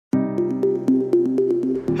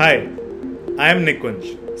Hi, I am Nikunj,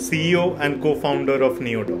 CEO and co-founder of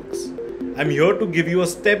Neodocs. I'm here to give you a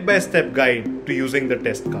step-by-step guide to using the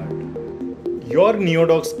test card. Your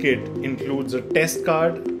Neodocs kit includes a test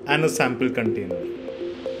card and a sample container.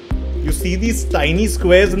 You see these tiny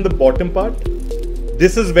squares in the bottom part?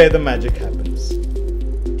 This is where the magic happens.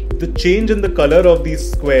 The change in the color of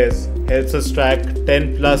these squares helps us track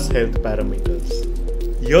 10 plus health parameters.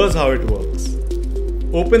 Here's how it works.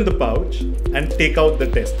 Open the pouch and take out the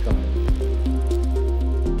test card.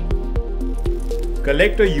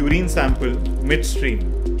 Collect a urine sample midstream.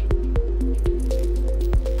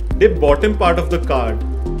 Dip bottom part of the card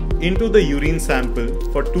into the urine sample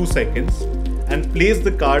for 2 seconds and place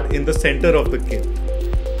the card in the center of the kit.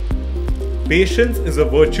 Patience is a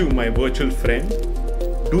virtue, my virtual friend.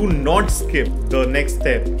 Do not skip the next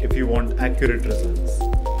step if you want accurate results.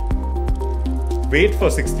 Wait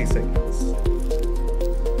for 60 seconds.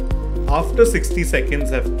 After 60 seconds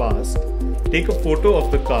have passed, take a photo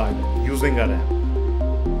of the card using our app.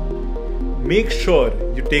 Make sure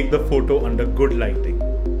you take the photo under good lighting.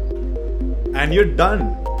 And you're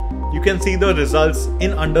done. You can see the results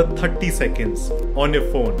in under 30 seconds on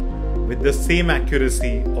your phone with the same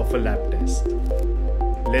accuracy of a lab test.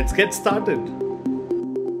 Let's get started.